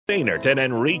Bainert and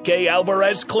Enrique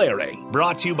Alvarez Clary.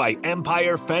 Brought to you by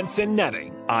Empire Fence and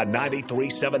Netting on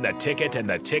 93.7 The Ticket and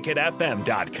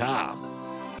theticketfm.com.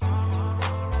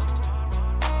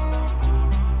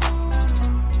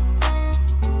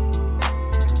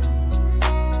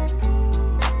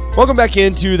 Welcome back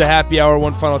into the happy hour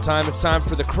one final time. It's time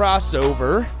for the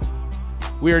crossover.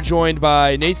 We are joined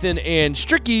by Nathan and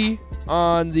Stricky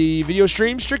on the video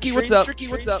stream. Stricky, what's up? Stricky,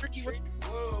 what's up?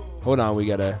 Hold on, we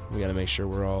gotta make sure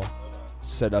we're all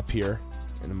set up here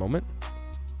in a moment.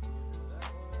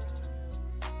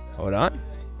 Hold on.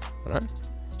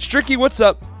 Stricky, what's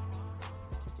up?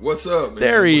 What's up, man?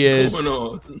 There he What's is.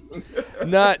 going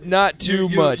on? Not too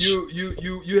much.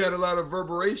 You had a lot of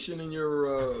reverberation in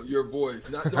your voice.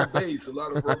 Not no bass, a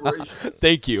lot of reverberation.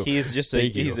 Thank you. He's just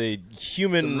he's a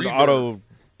human It's a reverb.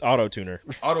 auto tuner.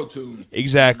 Auto-tune.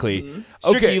 Exactly.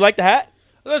 Stricky, Okay. you like the hat?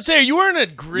 I was gonna say, you wearing a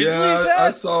Grizzlies hat?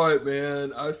 I saw it,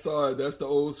 man. I saw it. That's the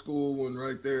old school one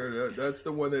right there. That's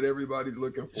the one that everybody's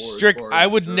looking for. Strick, as far I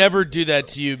as would jersey never goes. do that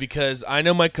to you because I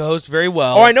know my co-host very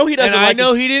well. Oh, I know he doesn't And like I know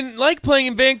his- he didn't like playing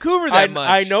in Vancouver that much.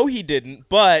 I know he didn't,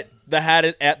 but the hat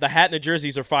and the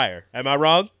jerseys are fire. Am I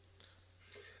wrong?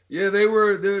 Yeah, they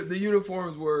were. The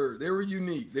uniforms were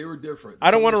unique. They were different. I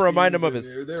don't want to The remind him schemes of in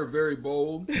his- there, They're very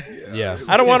bold. Yeah.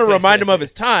 I don't want to remind him of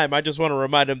his time. I just want to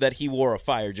remind him that he wore a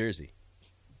fire jersey.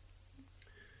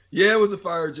 Yeah, it was a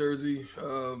fire jersey.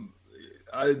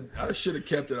 I should have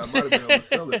kept it. I might have been able to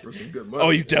sell it for some good money. Oh,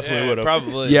 you definitely would have.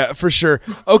 Probably. Yeah, for sure.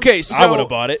 Okay, so I would have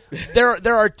bought it.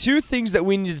 there are two things that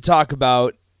we need to talk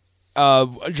about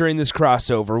during this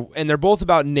crossover, and they're both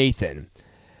about Nathan.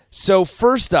 So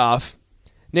first off,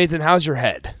 Nathan, how's your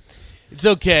head? It's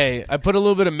okay. I put a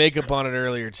little bit of makeup on it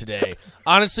earlier today.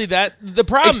 Honestly, the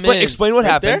problem is... Explain what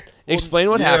right happened. there? Explain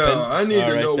what Yeah, happened. I need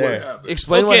to right know there. what happened.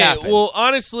 Explain what Okay, happened. well,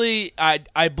 honestly,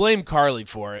 I blame Carly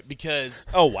for it because...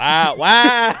 Oh wow!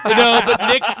 Wow! No,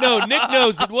 but Nick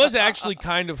knows it was actually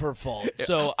kind of her fault.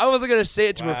 So I wasn't gonna say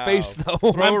it to her Wow. face though.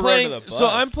 Throw her I'm under playing. the So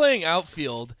bus. I'm playing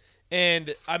outfield,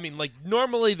 and I mean, like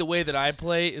normally the way that I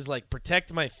play is like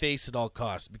protect my face at all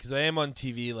costs because I am on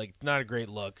TV. Like, not a great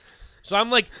look. So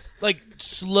I'm like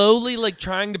slowly like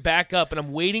trying to back up, and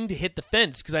I'm waiting to hit the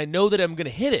fence because I know that I'm going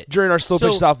to hit it During our slow pitch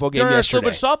softball game During yesterday.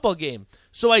 our slow pitch softball game,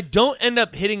 so I don't end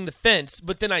up hitting the fence,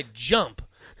 but then I jump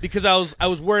because I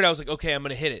was worried. I was like, okay, I'm going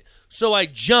to hit it. So I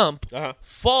jump,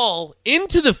 fall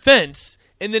into the fence,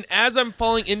 and then as I'm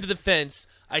falling into the fence,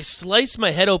 I slice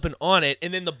my head open on it,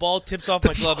 and then the ball tips off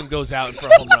my glove and goes out for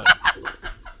a home run.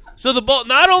 So the ball.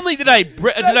 Not only did I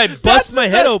bust my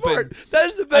head open, That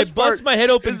is the I best part. bust my head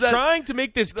open is that- trying to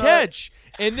make this catch,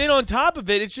 and then on top of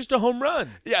it, it's just a home run.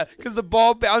 Yeah, because the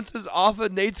ball bounces off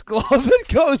of Nate's glove and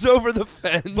goes over the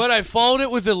fence. But I followed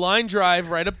it with a line drive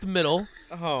right up the middle.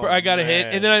 Oh, I got a hit,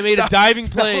 man. and then I made a diving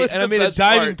play, was and I the made a best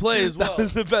diving part. play as well. That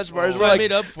was the best part. So I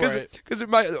made up for it.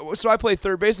 So I play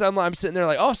third base, and I'm sitting there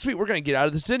like, oh, sweet, we're going to get out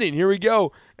of this inning. Here we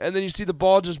go. And then you see the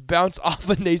ball just bounce off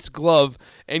of Nate's glove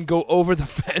and go over the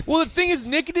fence. Well, the thing is,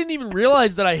 Nick didn't even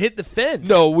realize that I hit the fence.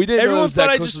 No, we didn't know it Everyone was thought that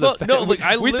I close just to the thought. No, fence. like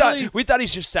I literally. we thought he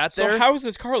just sat there. So how is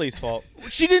this Carly's fault?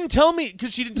 She didn't tell me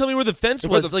because she didn't tell me where the fence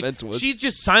Where was. the Like fence was. she's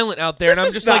just silent out there, and I'm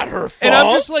is just not like, her and I'm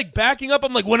fault. just like backing up.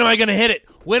 I'm like, when am I gonna hit it?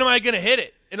 When am I gonna hit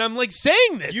it? And I'm like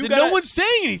saying this, You and gotta- no one's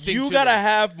saying anything. You to gotta me.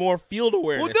 have more field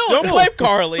awareness. Well, no, Don't blame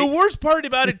Carly. The worst part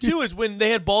about it too is when they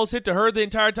had balls hit to her the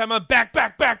entire time. I'm back,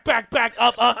 up,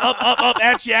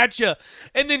 at you,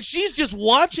 and then she's just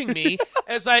watching me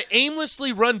as I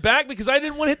aimlessly run back because I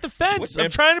didn't want to hit the fence. Look, man.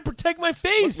 I'm trying to protect my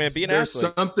face. Look, man, be an There's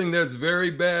athlete. something that's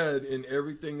very bad in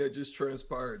everything that just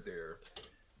transpired there.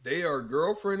 They are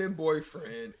girlfriend and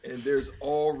boyfriend, and there's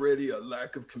already a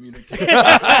lack of communication.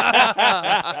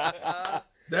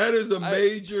 That is a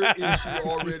major issue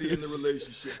already in the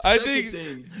relationship. I Second think-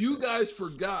 thing, you guys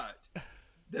forgot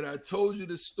that I told you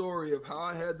the story of how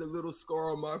I had the little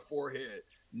scar on my forehead.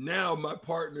 Now my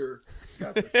partner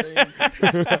got the same.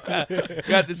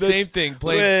 Got the same thing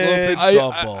playing slow pitch I-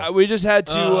 softball. we just had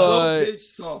to. Slow pitch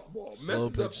softball. Slow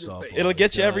Messes up pitch your softball. face. It'll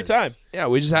get you every time. Yeah,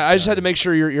 I just had to make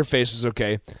sure your face was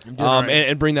okay, all right.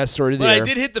 and bring that story to the But air. I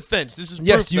did hit the fence. This is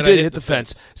Yes, proof you that I did hit the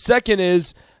fence. Second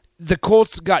is the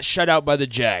Colts got shut out by the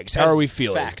Jags. How are we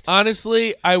feeling? Fact.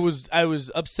 Honestly, I was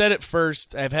upset at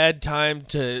first. I've had time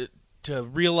to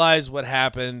realize what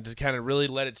happened, to kind of really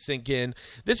let it sink in.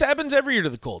 This happens every year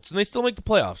to the Colts, and they still make the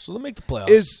playoffs. So they'll make the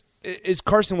playoffs. Is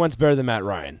Carson Wentz better than Matt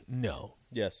Ryan? No.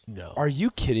 Yes. No. Are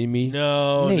you kidding me?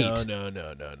 No, Nate. no.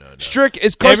 Strick,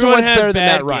 is Carson Everyone Wentz has better than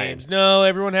bad Matt Ryan? games. No,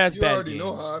 everyone has You bad already games.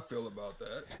 know how I feel about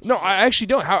that. No, I actually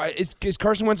don't. How is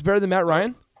Carson Wentz better than Matt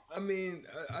Ryan? I mean,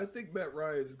 I think Matt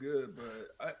Ryan's good,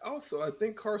 but I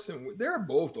think Carson. They're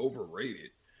both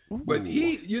overrated. But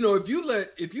he, if you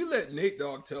let Nate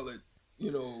Dogg tell it,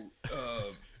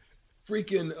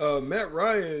 freaking Matt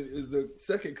Ryan is the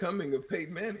second coming of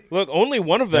Peyton Manning. Look, only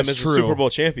one of them That's is true. a Super Bowl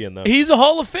champion, though. He's a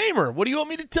Hall of Famer. What do you want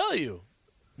me to tell you?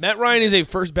 Matt Ryan is a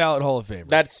first ballot Hall of Famer.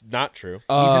 That's not true. He's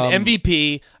an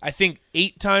MVP, I think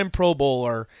 8-time Pro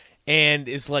Bowler, and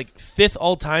is like 5th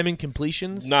all-time in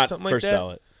completions. Not something first like that.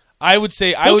 ballot. I would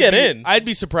say He'll get in. I'd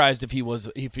be surprised if he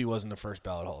wasn't a first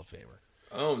ballot Hall of Famer.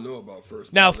 I don't know about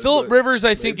first. Now, ballot, Phillip but Rivers,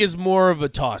 I think, maybe. is more of a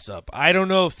toss-up. I don't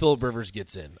know if Phillip Rivers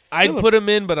gets in. I'd put him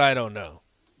in, but I don't know.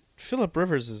 Phillip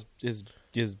Rivers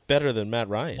is better than Matt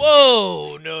Ryan.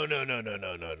 Whoa! No.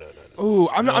 Ooh,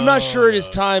 I'm not sure it is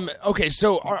time. Okay,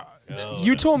 so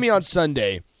you told me on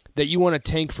Sunday that you want to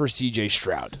tank for C.J.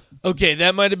 Stroud. Okay,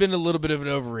 that might have been a little bit of an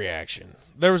overreaction.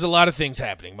 There was a lot of things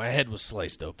happening. My head was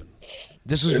sliced open.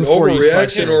 This was An before you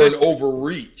overreaction or an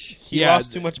overreach. He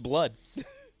lost too much blood.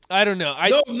 I don't know.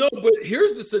 No, but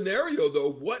here's the scenario,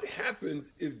 though. What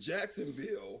happens if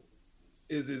Jacksonville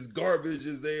is as garbage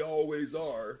as they always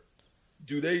are?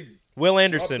 Do they Will drop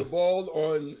Anderson. the ball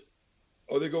on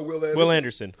 – they go Will Anderson? Will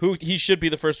Anderson, who he should be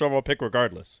the first overall pick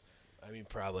regardless. I mean,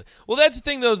 probably. Well, that's the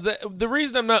thing, though, is that the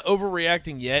reason I'm not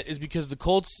overreacting yet is because the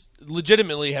Colts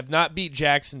legitimately have not beat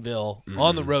Jacksonville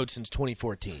on the road since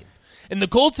 2014. And the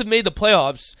Colts have made the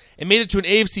playoffs and made it to an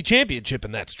AFC championship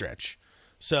in that stretch.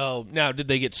 So, now, did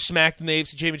they get smacked in the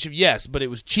AFC championship? Yes, but it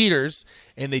was cheaters,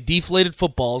 and they deflated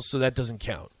footballs, so that doesn't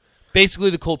count. Basically,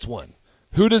 the Colts won.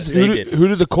 Who do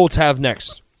the Colts have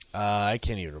next? I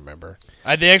can't even remember.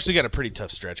 They actually got a pretty tough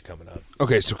stretch coming up.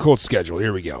 Okay, so Colts schedule.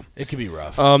 Here we go. It could be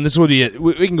rough. This will be it.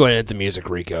 We can go ahead and hit the music,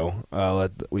 Rico.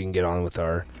 We can get on with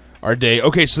our day.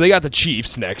 Okay, so they got the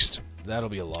Chiefs next. That'll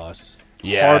be a loss.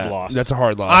 Yeah, Hard loss. That's a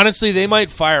hard loss. Honestly, they might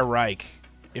fire Reich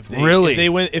if they Really?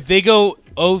 if they go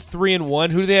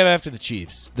 0-3-1. Who do they have after the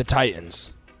Chiefs? the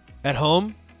Titans. At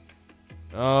home?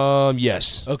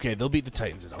 Yes. Okay, they'll beat the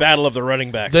Titans at home. Battle of the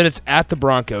running backs. Then it's at the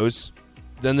Broncos.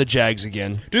 Then the Jags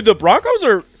again. Dude, the Broncos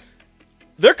are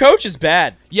 – their coach is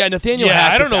bad. Yeah, Nathaniel Yeah, I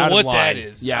Hackett's don't know out of what line. that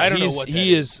is. Yeah, I don't know he's- what that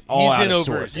he is. is all He's out in of over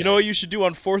sorts. it. You know what you should do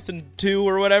on 4th and 2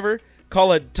 or whatever?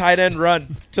 Call a tight end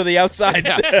run to the outside.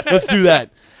 Yeah, let's do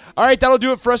that. All right, that'll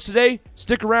do it for us today.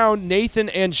 Stick around. Nathan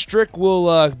and Strick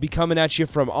will be coming at you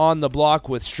from On the Block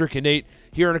with Strick and Nate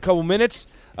here in a couple minutes.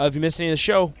 If you missed any of the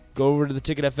show, go over to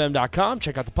theticketfm.com.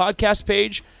 Check out the podcast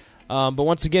page. But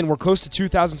once again, we're close to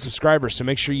 2,000 subscribers, so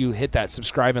make sure you hit that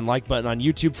subscribe and like button on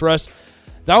YouTube for us.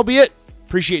 That'll be it.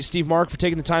 Appreciate Steve Mark for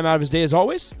taking the time out of his day as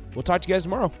always. We'll talk to you guys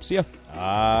tomorrow. See ya.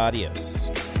 Adios.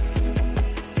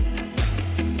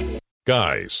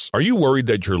 Guys, are you worried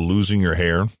that you're losing your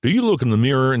hair? Do you look in the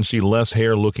mirror and see less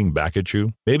hair looking back at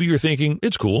you? Maybe you're thinking,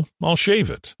 it's cool, I'll shave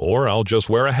it. Or I'll just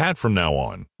wear a hat from now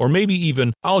on. Or maybe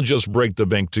even, I'll just break the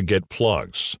bank to get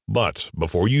plugs. But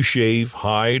before you shave,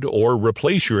 hide, or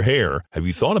replace your hair, have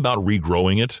you thought about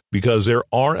regrowing it? Because there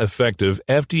are effective,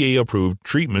 FDA-approved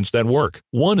treatments that work.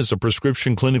 One is a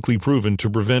prescription clinically proven to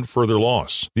prevent further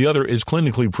loss. The other is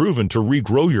clinically proven to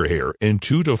regrow your hair in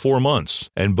 2 to 4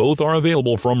 months. And both are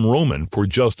available from Roman for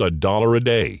just $1 a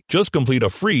day. Just complete a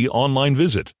free online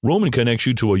visit. Roman connects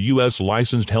you to a U.S.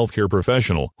 licensed healthcare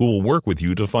professional who will work with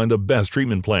you to find the best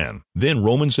treatment plan. Then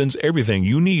Roman sends everything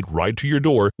you need right to your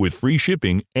door with free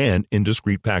shipping and in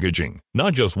discreet packaging.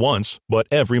 Not just once, but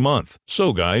every month.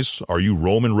 So guys, are you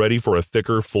Roman ready for a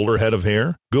thicker, fuller head of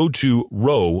hair? Go to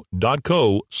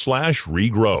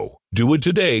ro.co/regrow. Do it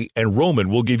today, and Roman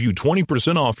will give you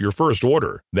 20% off your first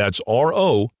order. That's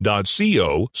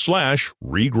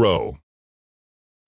ro.co/regrow.